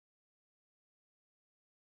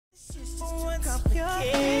I'm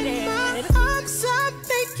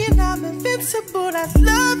thinking I'm invincible. I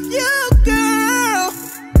love you, girl.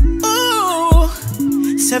 Ooh.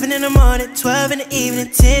 7 in the morning, 12 in the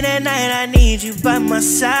evening, 10 at night. I need you by my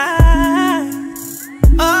side.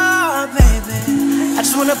 Oh, baby, I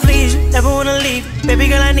just wanna please you, never wanna leave you. Baby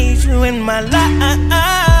girl, I need you in my life.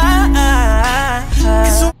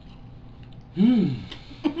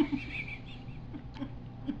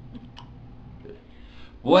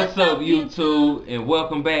 What's up, YouTube? And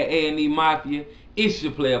welcome back, A&E Mafia. It's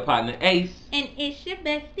your player partner, Ace. And it's your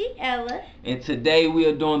bestie, Ella. And today we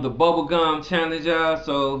are doing the bubble gum challenge, y'all.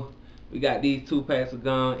 So we got these 2 packs of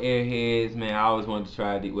gum, Airheads. Man, I always wanted to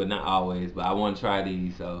try these. Well, not always, but I want to try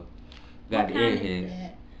these. So we got the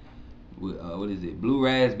Airheads. What is it? Blue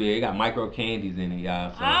raspberry. It got micro candies in it,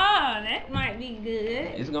 y'all. So that might be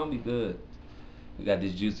good. it's gonna be good. We got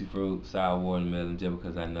this juicy fruit, sour watermelon, just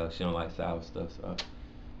because I know she don't like sour stuff. So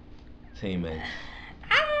teammates.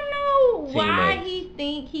 I don't know why he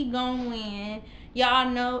think he gonna win.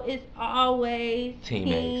 Y'all know it's always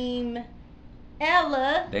Team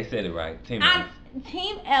Ella. They said it right. Teammates.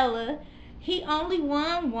 Team Ella. He only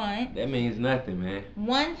won once. That means nothing, man.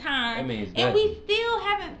 One time. That means nothing. And we still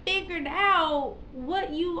haven't figured out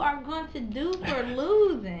what you are going to do for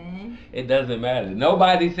losing. It doesn't matter.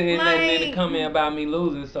 Nobody said nothing in the comment about me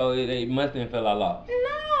losing, so it mustn't feel I lost. No,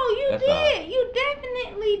 you did. You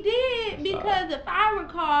definitely did. Because if I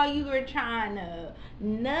recall, you were trying to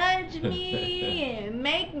nudge me and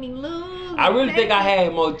make me lose. I really think I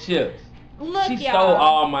had more chips. Look, she stole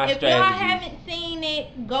all my strategies. If y'all haven't seen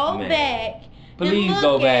it, go back. Please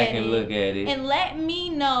go back and look at it. And let me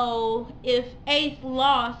know if Ace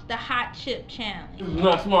lost the hot chip challenge. This is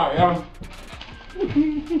not smart, y'all.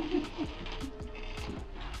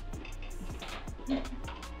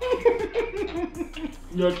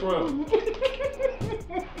 You're Trump.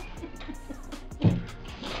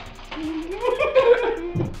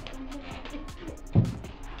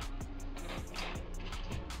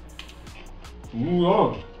 Move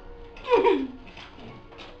on.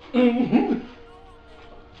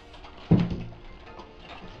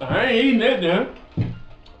 I ain't eating that now.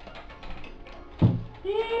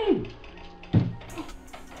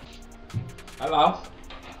 I lost.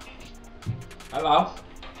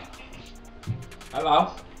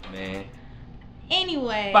 Man.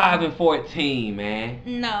 Anyway. 5 and 14, man.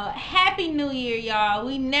 No. Happy New Year, y'all.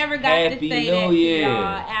 We never got to say that to y'all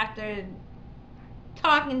after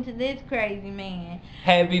talking to this crazy man.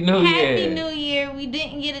 Happy New Year. Happy New Year. We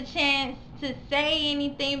didn't get a chance to say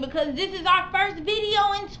anything because this is our first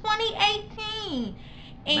video in 2018.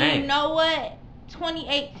 And you know what?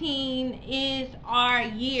 2018 is our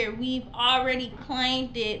year. We've already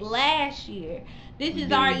claimed it last year. This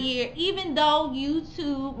is our year. Even though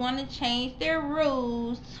YouTube want to change their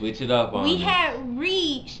rules, switch it up on we had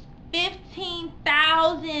reached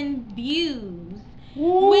 15,000 views.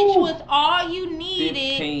 Woo. Which was all you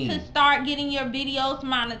needed to start getting your videos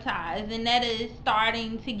monetized, and that is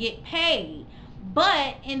starting to get paid.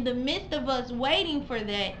 But in the midst of us waiting for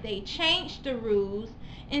that, they changed the rules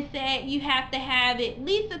and said you have to have at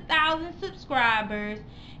least 1,000 subscribers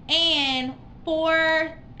and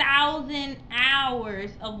 4,000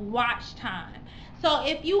 hours of watch time. So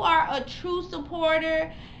if you are a true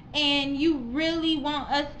supporter and you really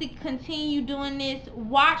want us to continue doing this,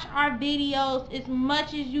 watch our videos as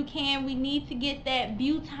much as you can. We need to get that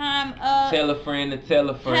view time up. Tell a friend to tell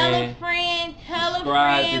a friend. Tell a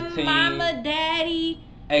friend, mama, daddy.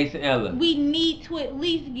 Ace and Ella. We need to at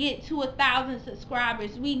least get to 1,000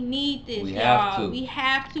 subscribers. We need this, y'all. We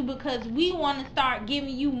have to, because we want to start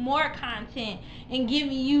giving you more content and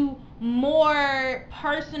giving you more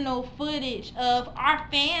personal footage of our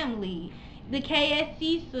family. The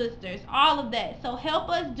KSC sisters, all of that. So help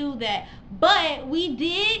us do that. But we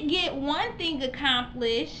did get one thing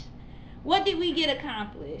accomplished. What did we get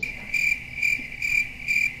accomplished?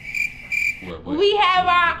 What? We have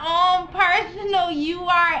our own personal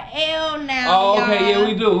URL now. Oh, okay, yeah,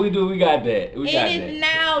 we do. We got that. It is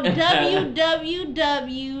now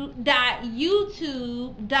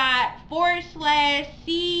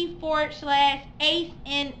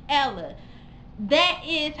www.youtube.com/C/AceandElla. That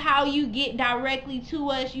is how you get directly to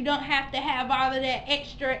us. You don't have to have all of that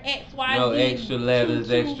extra XYZ. No extra letters,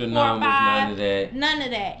 extra numbers, none of that. None of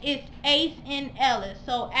that. It's Ace and Ella.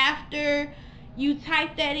 So after you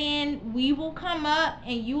type that in, we will come up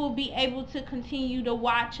and you will be able to continue to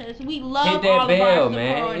watch us. We love all of our supporters. Hit that bell,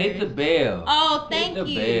 man. Hit the bell. Oh, thank you.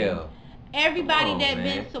 Hit the bell. Everybody that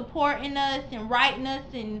been supporting us and writing us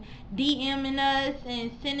and DMing us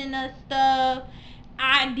and sending us stuff.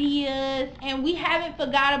 ideas, and we haven't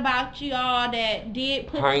forgot about y'all that did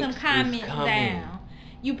put some comments down.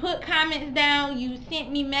 You put comments down, you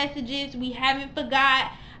sent me messages, we haven't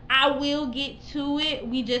forgot. I will get to it.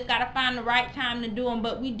 We just got to find the right time to do them.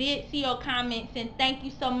 But we did see your comments, and thank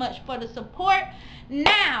you so much for the support.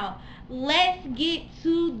 Now, let's get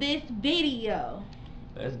to this video.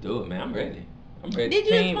 Let's do it, man. I'm ready. I'm ready. Did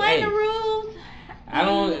you explain the rules?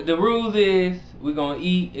 The rules is we're going to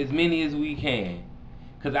eat as many as we can.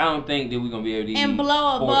 Because I don't think that we're going to be able to eat 14. And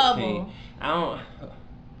blow a bubble. I don't...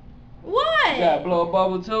 What? You got to blow a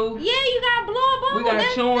bubble, too? Yeah, you got to blow a bubble. We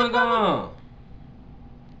got chewing gum.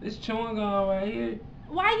 This chewing gum right here.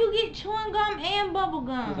 Why you get chewing gum and bubble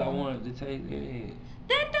gum? Because I wanted to taste it.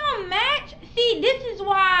 That don't match. See, this is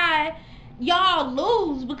why y'all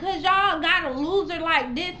lose. Because y'all got a loser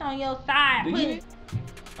like this on your side.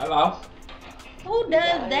 I lost. Who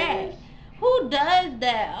does that? Who does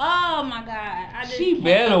that? Oh my God. She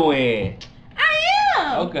better win. I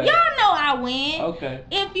am. Okay. Y'all know I win. Okay.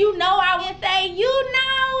 If you know I win, say you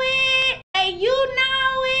know it. Say you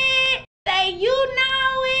know it. Say you know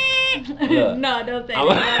it. Look, no, don't say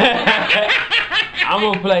that. I'm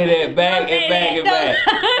going to play that back and back and back.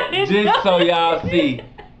 Just so y'all see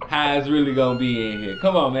how it's really going to be in here.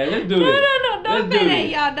 Come on, man. Let's do this. No. Don't say that,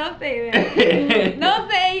 y'all. Don't say that. Don't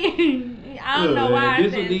say I don't know why I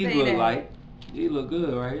said say that. This what these look like. These look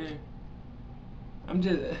good right here. I'm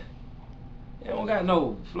just... They don't got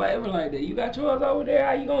no flavor like that. You got yours over there.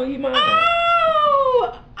 How you gonna eat mine?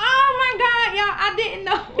 Oh my God, y'all! I didn't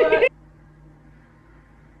know. What?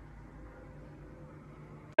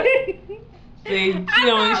 See,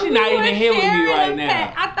 she not even here with me right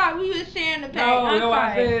now. I thought we was sharing the pack. No,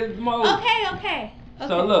 I said most. Okay.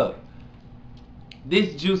 So look,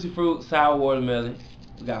 this juicy fruit sour watermelon.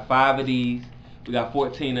 We got 5 of these. We got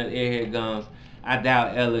 14 of the Airhead gums. I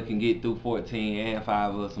doubt Ella can get through 14 and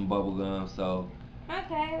 5 of some bubble gum. So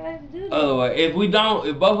okay, let's do this. Otherwise, if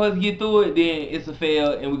both of us get through it, then it's a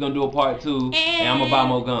fail, and we're gonna do a part 2. And I'm gonna buy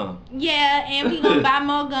more gum. Yeah, and we're gonna buy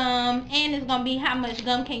more gum, and it's gonna be how much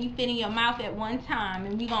gum can you fit in your mouth at one time,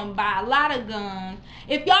 and we're gonna buy a lot of gums.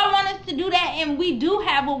 If y'all want us to do that, and we do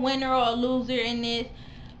have a winner or a loser in this,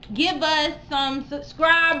 give us some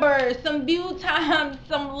subscribers, some view time,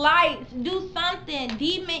 some likes, do something.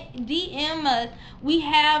 DM us. We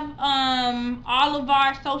have all of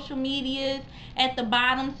our social medias at the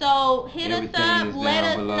bottom, so hit us up, let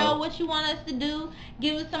us know what you want us to do,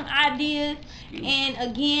 give us some ideas, and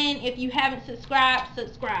again, if you haven't subscribed,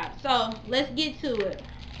 subscribe. So let's get to it.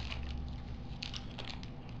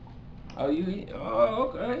 Oh,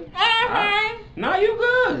 okay. Okay. Nah, you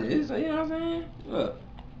good. You know what I'm saying? Look.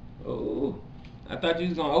 Oh, I thought you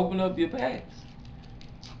was gonna open up your packs.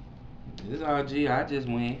 This is RG. I just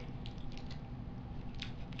win.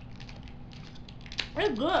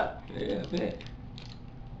 It's good. Yeah, I bet.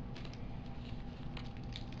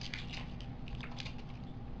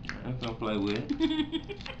 I'm gonna play with it.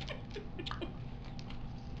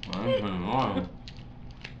 I'm putting on.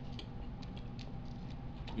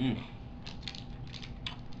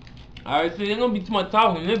 Alright, see, there's gonna be too much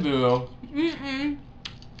talking in this video.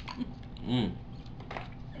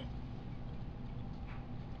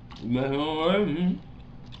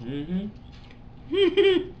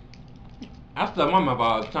 I stuff my mouth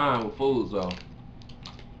all the time with food, so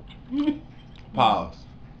pause.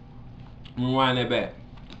 I'm gonna wind that back.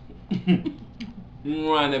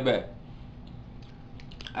 Rewind that back.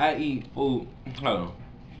 I eat food. Hold on.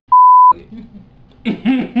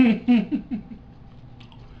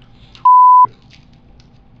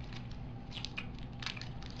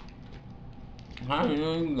 How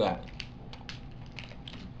many you got?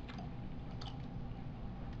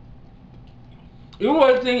 You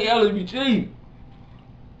want to think Ella be cheap?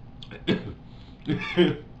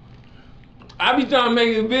 I be trying to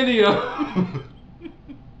make a video.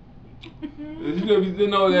 You gonna be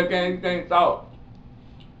sitting over there can't talk.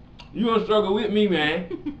 You gonna struggle with me,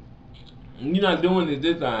 man. You're not doing it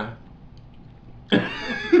this time.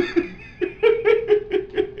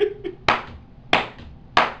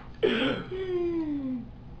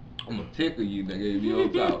 I'm gonna tickle you, nigga, if you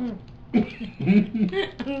don't talk.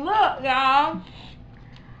 Look, y'all.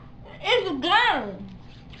 It's a gun.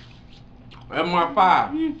 That's my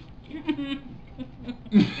 5.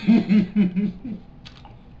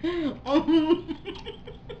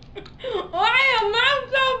 Why your mouth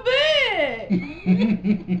so big?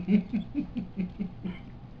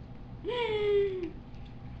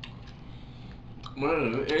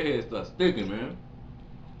 Man, the airhead stuff sticking, man.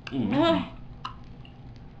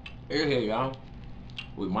 Airhead, y'all.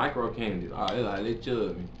 With micro candies. Oh, they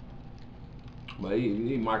chub me. But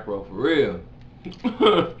he micro for real.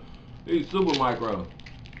 He's super micro.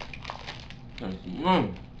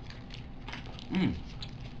 Mm. Mm.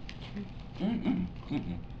 Mm-mm.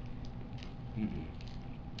 Mm-mm. Mm-mm.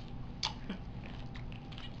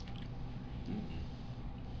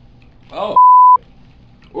 Oh,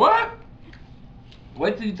 what?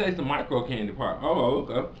 Wait till you taste the micro candy part. Oh,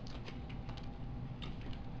 okay.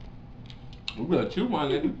 We better chew my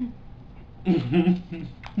nigga.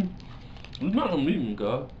 It's not a meeting,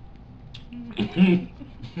 girl.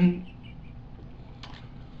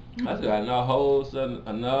 I just got another whole sudden,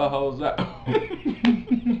 another whole side.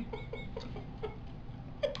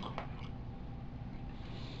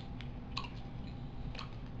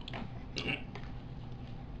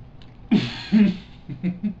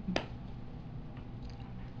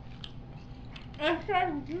 That's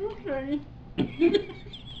so juicy.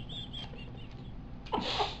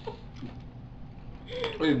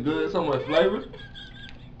 It's good, so much flavor.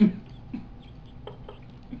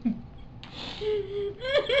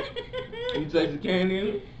 You taste the candy in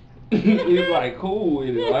it? It's like cool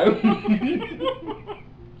with it, like.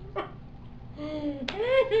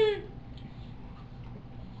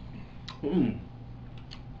 Mm.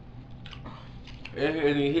 It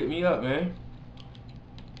didn't hit me up, man.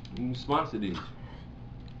 You can sponsor these.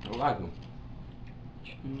 I like them.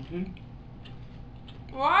 Mm-hmm.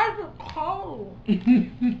 Why is it cold?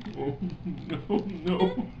 No.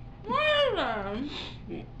 What is that?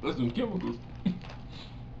 That's some chemicals.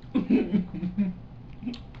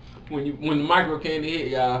 when the micro candy hit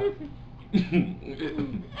y'all. I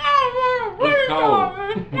don't want It's to cold.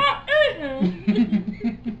 It's not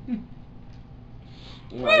eating.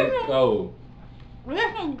 It's cold.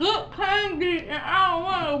 There's some good candy and I don't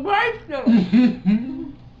want to waste them.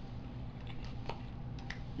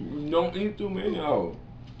 Don't eat too many of them.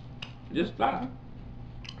 Just stop.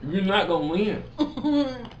 You're not gonna win.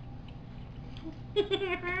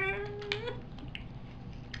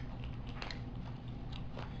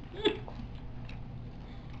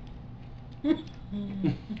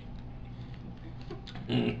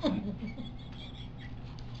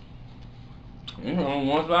 On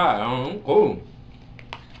one side, cool.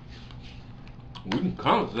 We can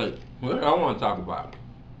conversate. What do I want to talk about?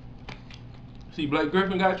 See, Blake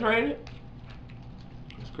Griffin got traded?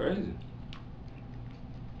 That's crazy.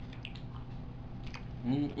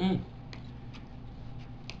 Mm-mm.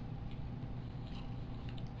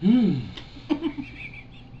 Hmm.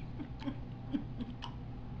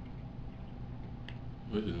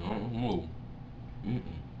 This is on the move. Mm-mm.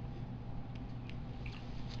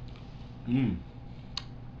 Mm.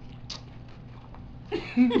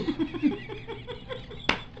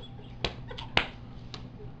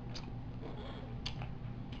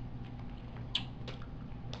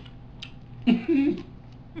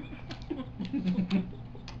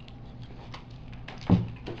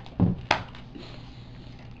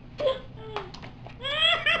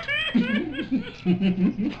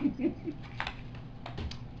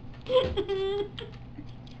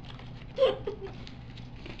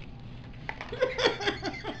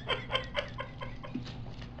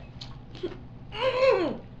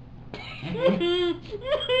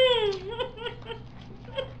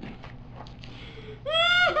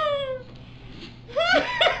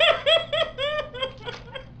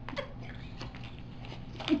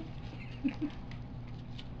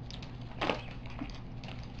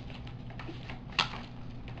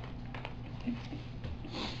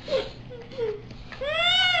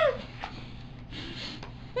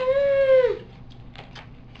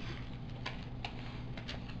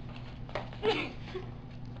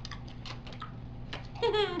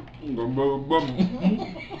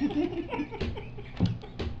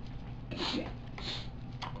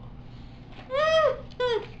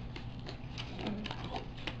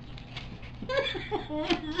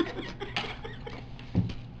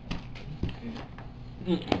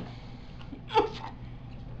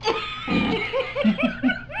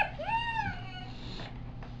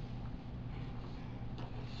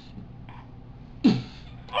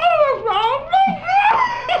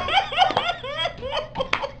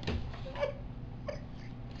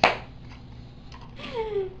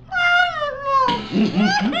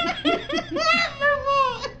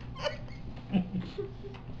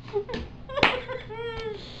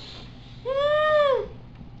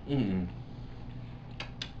 Mm.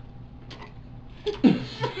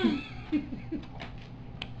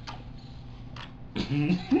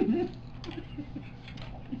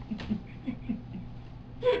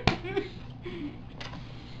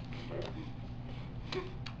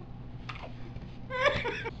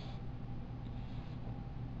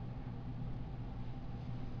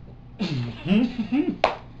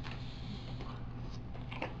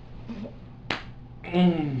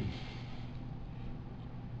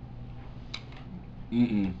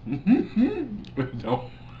 It don't.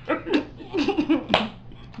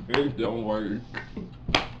 It don't work.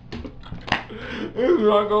 It's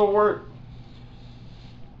not gonna work.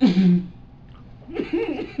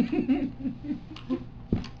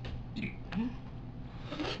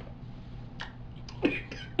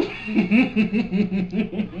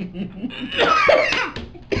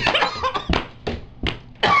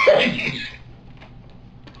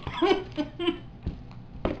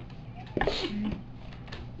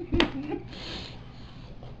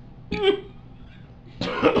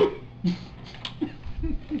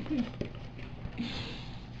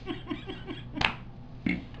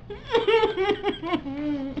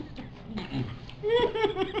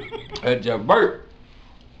 That's your burp.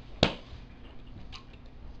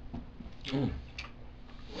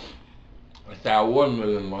 That's our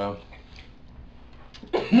watermelon, man.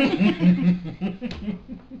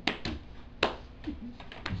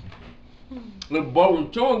 Little boy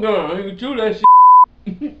with chewing gum. You can chew that shit.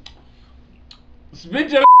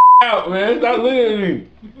 Spit your out, man. Stop looking at me.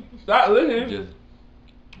 Stop looking at me. Just,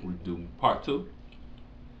 we do part 2.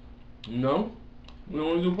 No? We don't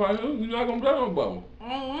want to do part 2? You're not going to play no bubble. I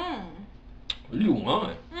won. You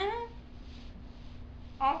won.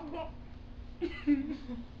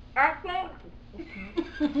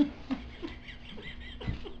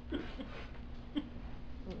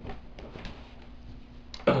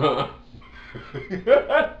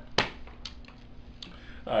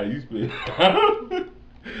 Alright, you spit.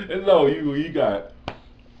 That's all you got.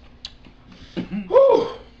 Whew.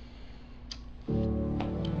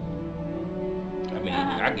 I mean,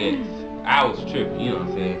 I guess I was tripping, you know what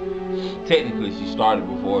I'm saying? Technically, she started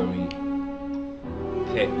before me.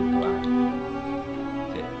 Technically.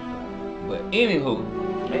 But anywho,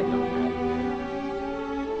 that don't matter.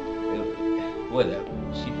 Whatever.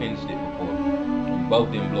 She finished it before. We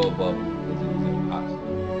both didn't blow a bubble because it was impossible.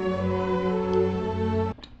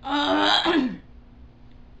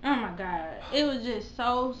 Oh my god. It was just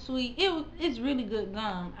so sweet. It's really good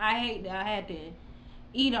gum. I hate that I had to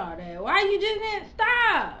eat all that. Why you just didn't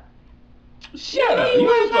stop? Shut up. You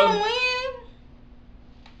weren't gonna win?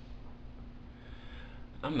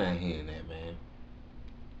 I'm not hearing that, man.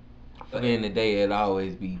 At the end of the day, it'll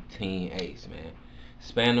always be Team Ace, man.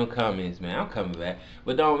 Spam no comments, man. I'm coming back.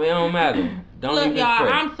 But it don't matter. Don't Look, even y'all,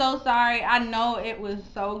 fret. I'm so sorry. I know it was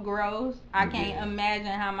so gross. I can't imagine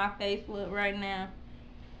how my face look right now.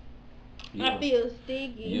 Yeah. I feel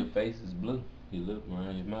sticky. Your face is blue. You look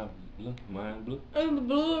around your mouth is blue. Mine blue. Is the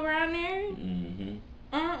blue around there? Mm-hmm.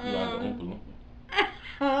 You like an Oompa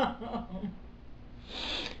Loompa.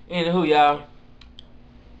 Anywho, y'all.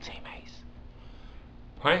 Team Ace.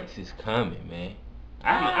 Pranks is coming, man.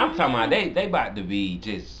 I'm talking about they about to be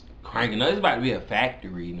just cranking up. It's about to be a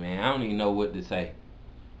factory, man. I don't even know what to say.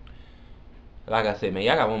 Like I said, man,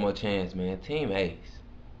 y'all got one more chance, man. Team Ace.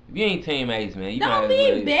 If you ain't Team Ace, man, you don't might be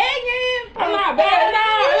as well. begging. I'm not begging.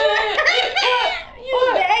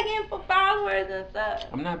 You begging for followers and stuff.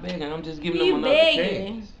 I'm not begging. I'm just giving You them another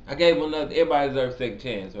begging. chance. I gave them another. Everybody deserves a second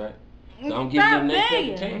chance, right? So I'm giving them that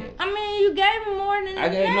second chance. I mean, you gave them more than that.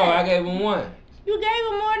 I gave them one. You gave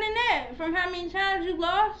them more than that from how many times you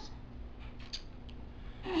lost.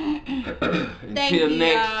 Until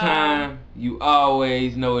next time, you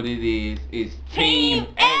always know what it is. It's Team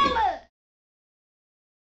Ace.